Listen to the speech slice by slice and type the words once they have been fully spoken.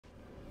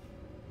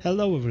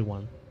Hello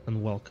everyone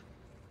and welcome.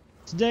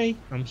 Today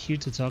I'm here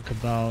to talk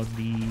about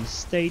the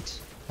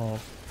state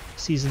of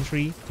Season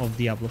 3 of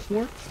Diablo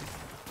 4.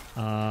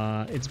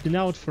 It's been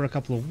out for a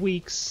couple of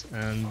weeks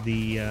and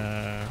the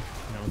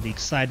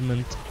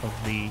excitement of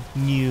the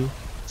new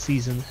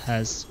season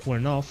has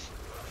worn off,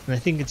 and I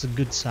think it's a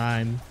good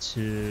time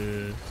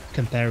to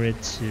compare it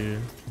to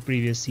the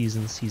previous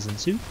season, Season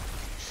 2.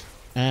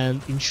 And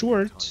in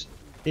short,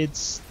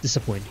 it's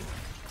disappointing.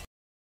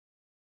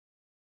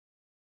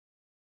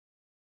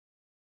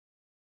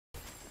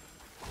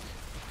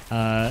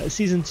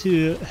 Season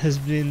 2 has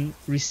been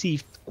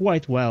received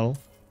quite well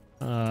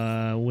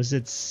with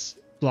its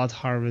blood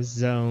harvest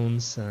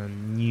zones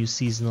and new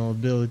seasonal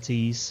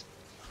abilities.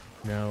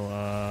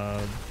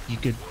 You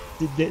could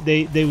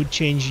they would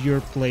change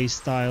your play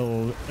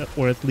style,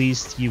 or at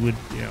least you would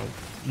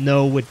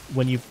know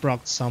when you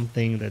procced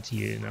something that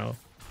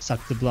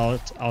suck the blood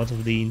out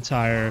of the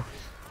entire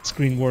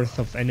screen worth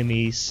of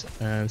enemies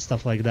and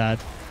stuff like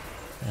that.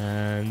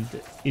 And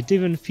it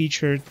even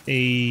featured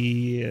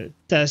a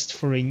test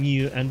for a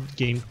new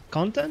endgame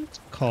content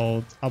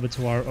called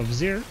Abattoir of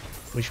Zir,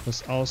 which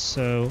was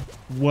also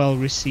well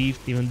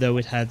received, even though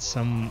it had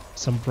some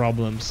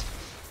problems.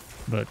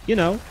 But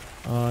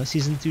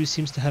Season 2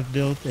 seems to have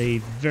built a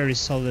very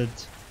solid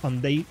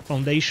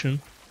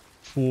foundation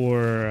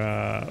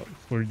for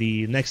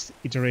the next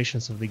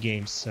iterations of the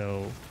game.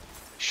 So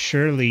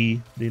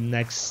surely the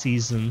next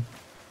season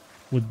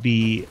would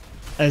be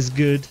as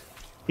good,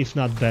 if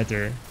not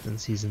better, than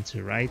Season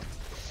 2, right?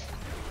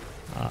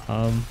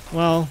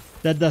 Well,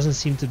 that doesn't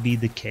seem to be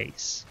the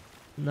case.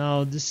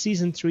 Now, the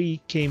Season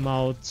 3 came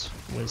out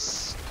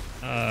with,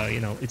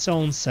 its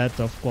own set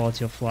of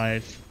quality of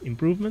life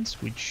improvements,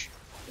 which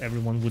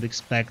everyone would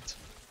expect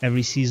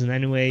every season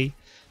anyway,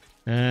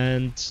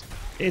 and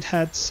it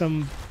has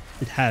some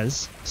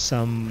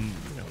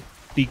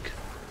big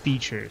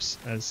features,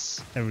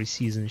 as every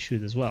season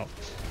should as well.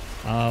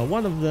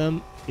 One of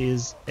them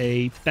is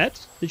a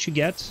pet that you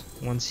get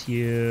once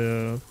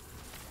you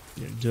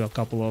do a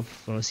couple of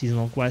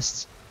seasonal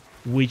quests,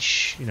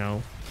 which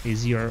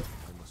is your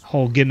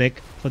whole gimmick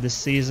for this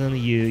season.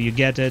 You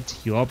get it,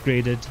 you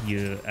upgrade it,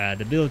 you add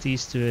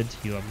abilities to it,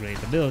 you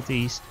upgrade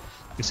abilities,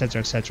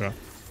 etc, etc.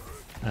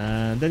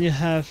 And then you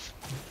have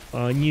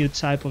a new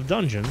type of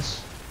dungeons,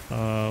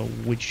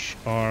 which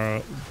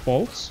are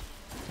vaults,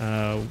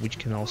 which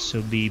can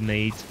also be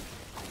made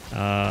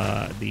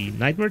the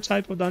nightmare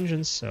type of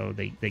dungeons, so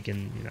they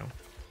can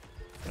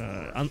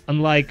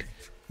unlike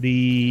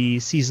the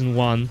Season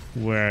 1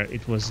 where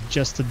it was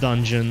just a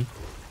dungeon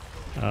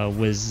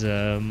with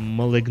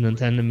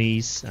malignant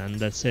enemies and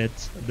that's it.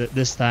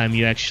 This time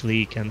you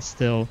actually can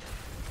still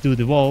do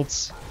the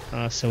vaults,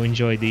 so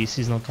enjoy the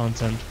seasonal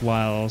content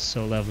while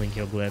also leveling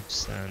your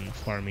glyphs and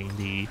farming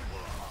the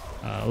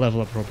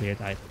level appropriate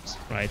items,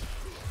 right?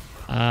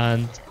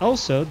 And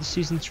also, the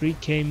Season 3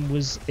 came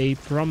with a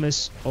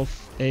promise of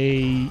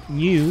a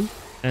new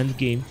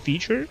endgame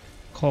feature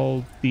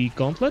called the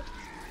Gauntlet,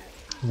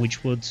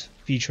 which would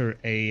feature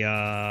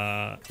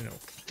a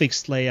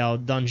fixed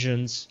layout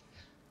dungeons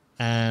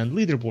and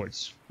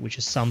leaderboards, which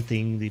is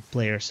something the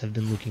players have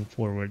been looking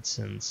forward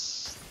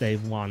since day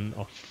one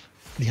of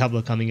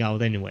Diablo coming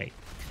out anyway.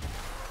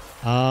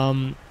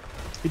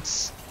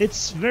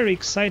 It's very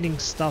exciting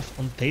stuff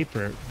on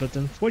paper, but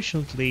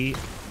unfortunately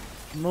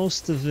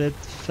most of it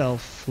fell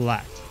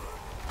flat.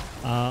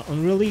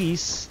 On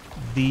release,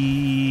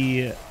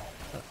 the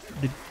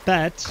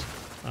pet,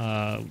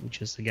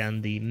 which is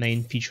again the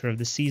main feature of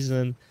the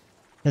season,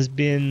 has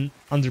been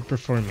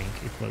underperforming.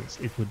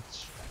 It would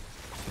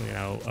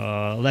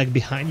lag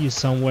behind you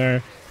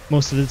somewhere.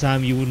 Most of the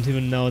time you wouldn't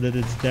even know that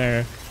it's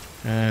there,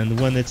 and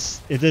when it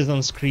is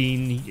on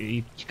screen,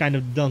 you kind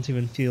of don't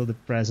even feel the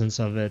presence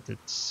of it.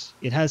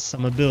 It has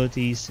some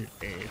abilities,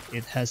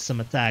 it has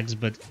some attacks,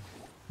 but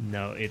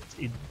no,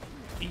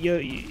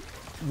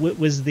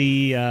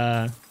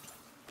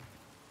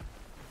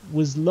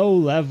 with low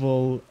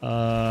level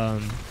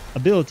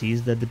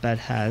abilities that the pet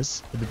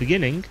has at the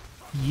beginning,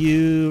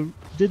 you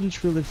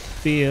didn't really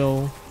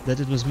feel that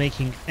it was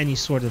making any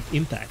sort of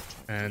impact.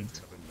 And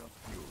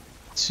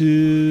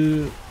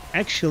to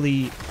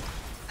actually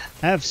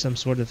have some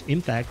sort of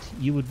impact,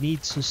 you would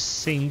need to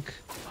sink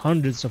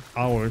hundreds of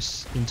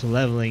hours into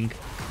leveling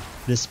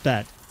this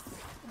pet,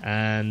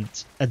 and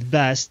at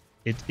best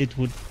it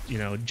would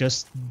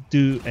just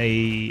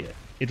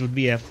it would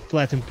be a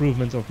flat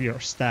improvement of your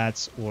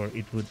stats, or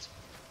it would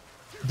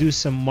do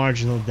some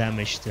marginal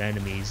damage to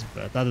enemies,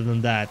 but other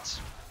than that,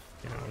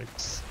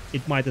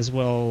 it might as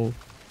well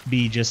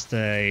be just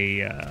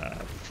a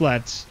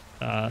flat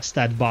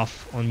stat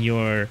buff on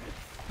your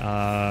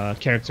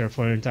character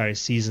for an entire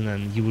season,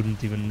 and you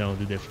wouldn't even know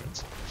the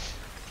difference.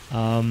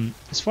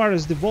 As far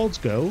as the vaults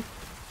go,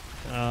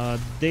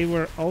 they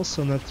were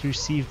also not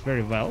received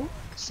very well,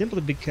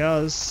 simply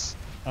because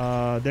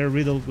they're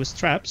riddled with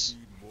traps,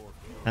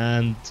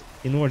 and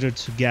in order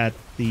to get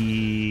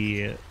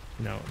the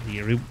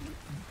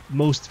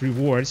most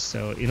rewards,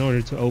 so in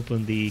order to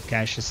open the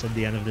caches at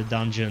the end of the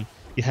dungeon,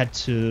 you had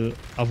to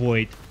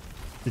avoid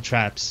the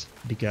traps,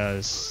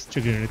 because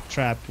triggering a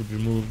trap would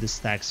remove the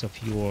stacks of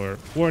your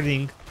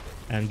warding,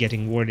 and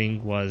getting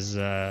warding was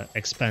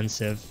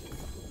expensive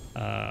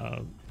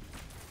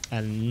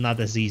and not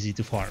as easy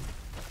to farm.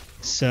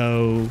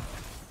 So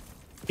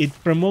it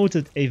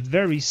promoted a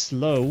very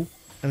slow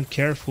and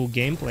careful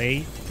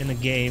gameplay in a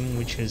game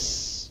which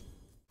is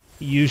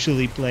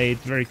usually played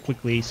very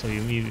quickly. So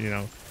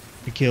you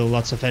kill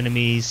lots of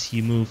enemies,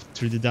 you move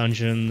through the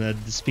dungeon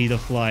at the speed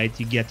of light,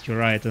 you get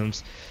your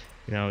items,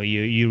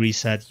 you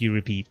reset, you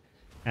repeat.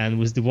 And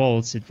with the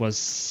vaults, it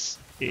was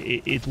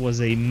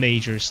a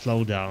major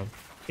slowdown.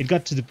 It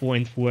got to the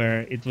point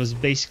where it was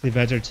basically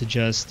better to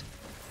just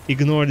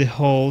ignore the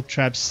whole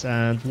traps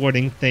and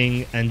warding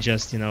thing and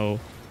just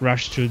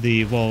rush through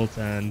the vault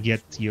and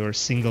get your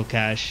single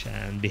cash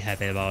and be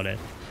happy about it,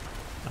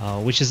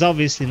 which is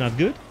obviously not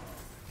good.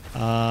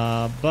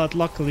 But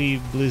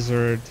luckily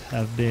Blizzard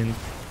have been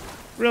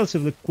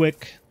relatively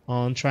quick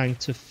on trying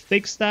to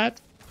fix that,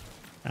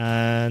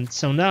 and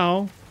so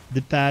now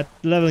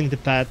leveling the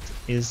path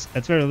is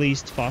at very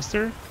least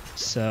faster.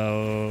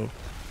 So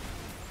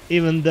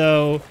even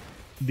though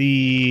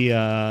the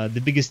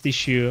biggest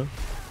issue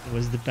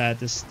was the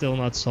path is still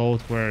not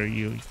solved, where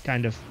you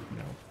kind of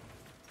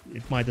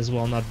it might as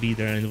well not be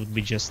there and it would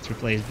be just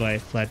replaced by a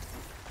flat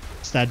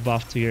stat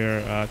buff to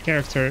your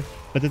character.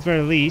 But at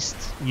very least,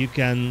 you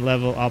can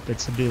level up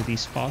its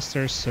abilities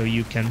faster, so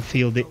you can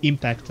feel the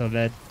impact of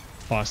it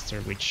faster,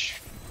 which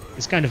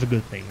is kind of a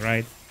good thing,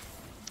 right?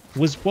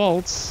 With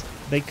vaults,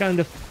 they kind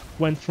of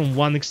went from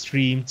one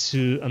extreme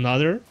to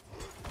another.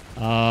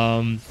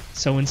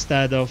 So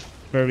instead of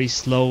very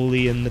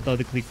slowly and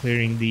methodically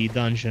clearing the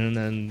dungeon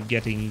and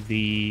getting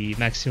the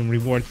maximum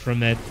reward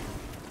from it,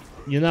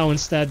 you now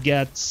instead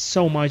get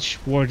so much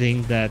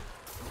warding that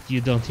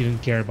you don't even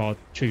care about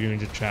triggering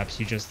the traps.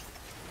 You just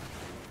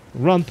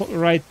run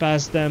right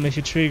past them. If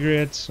you trigger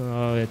it,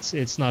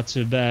 it's not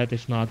too bad,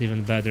 if not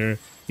even better.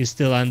 You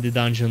still end the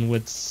dungeon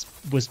with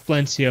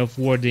plenty of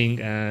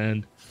warding,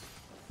 and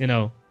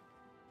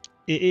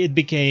it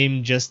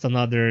became just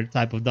another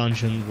type of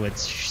dungeon which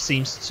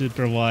seems to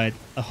provide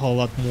a whole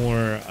lot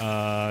more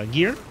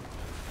gear,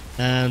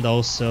 and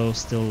also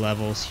still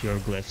levels your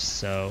glyphs.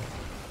 So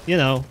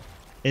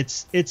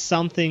it's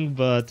something,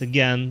 but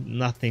again,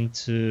 nothing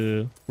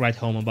to write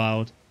home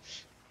about.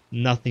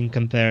 Nothing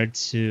compared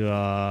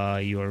to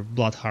your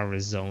Blood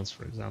Harvest zones,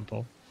 for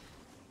example.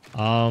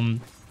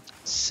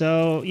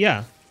 So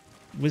yeah,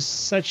 with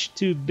such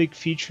two big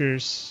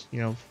features,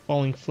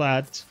 falling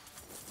flat,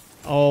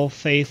 all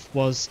faith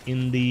was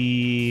in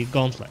the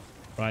Gauntlet,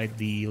 right?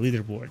 The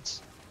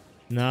leaderboards.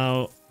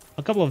 Now,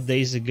 a couple of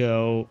days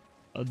ago,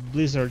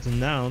 Blizzard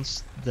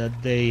announced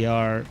that they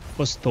are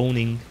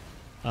postponing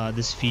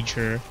this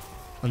feature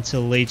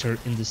until later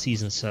in the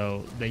season,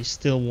 so they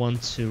still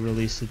want to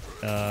release it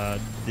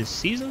this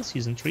season,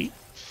 season 3.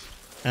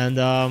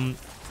 And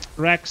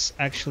Rex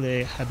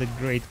actually had a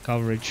great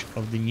coverage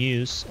of the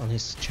news on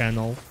his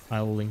channel.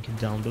 I will link it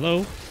down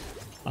below.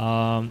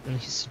 And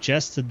he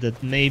suggested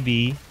that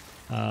maybe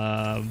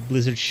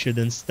Blizzard should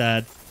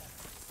instead,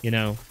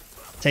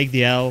 take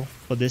the L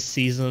for this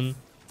season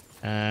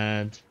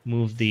and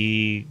move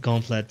the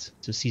Gauntlet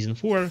to season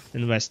 4,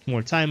 invest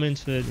more time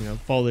into it,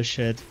 polish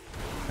it,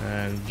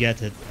 and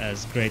get it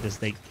as great as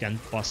they can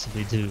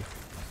possibly do.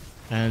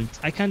 And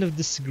I kind of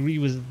disagree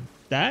with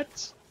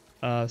that,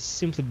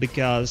 simply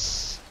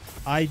because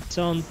I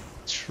don't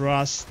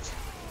trust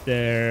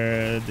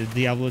the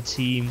Diablo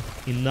team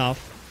enough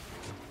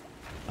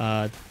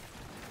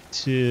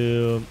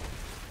to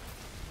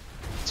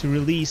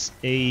release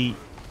a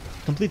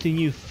completely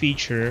new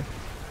feature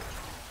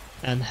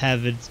and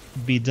have it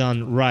be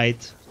done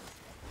right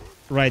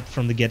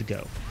from the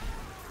get-go.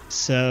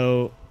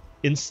 So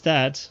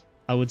instead,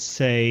 I would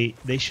say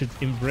they should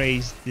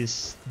embrace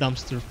this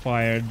dumpster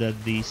fire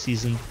that the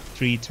season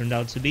 3 turned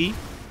out to be.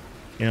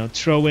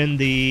 Throw in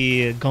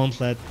the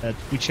Gauntlet at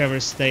whichever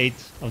state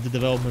of the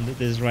development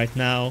it is right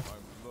now,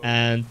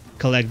 and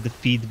collect the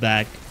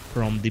feedback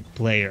from the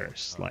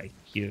players. Like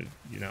the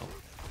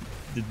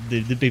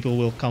people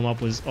will come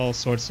up with all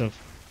sorts of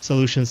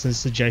solutions and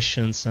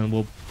suggestions, and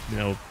will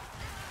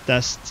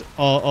test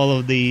all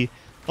of the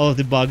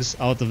bugs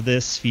out of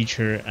this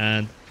feature.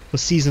 And for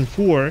season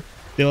 4,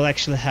 they will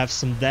actually have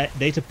some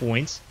data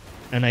points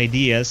and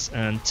ideas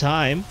and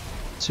time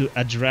to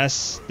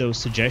address those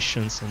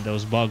suggestions and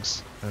those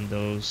bugs and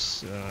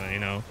those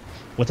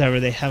whatever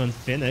they haven't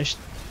finished.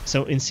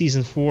 So in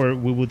season 4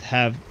 we would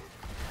have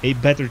a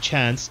better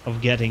chance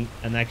of getting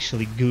an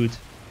actually good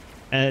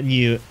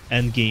new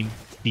endgame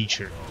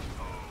feature.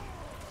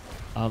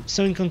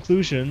 So in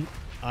conclusion,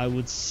 I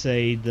would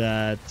say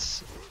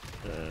that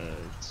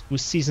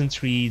with season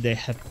 3 they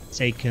have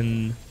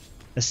taken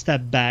a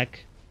step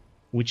back,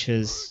 which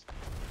is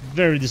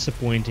very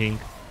disappointing.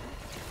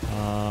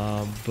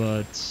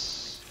 But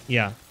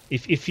yeah,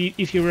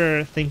 if you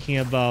were thinking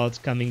about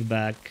coming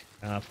back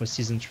for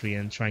season 3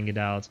 and trying it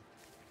out,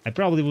 I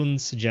probably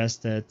wouldn't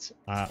suggest it.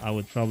 I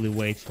would probably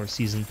wait for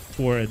season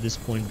 4 at this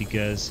point,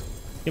 because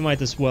you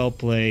might as well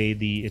play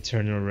the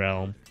Eternal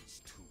Realm.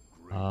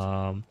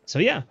 So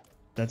yeah,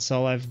 that's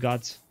all I've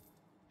got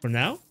for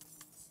now.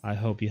 I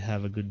hope you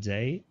have a good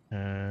day,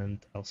 and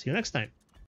I'll see you next time.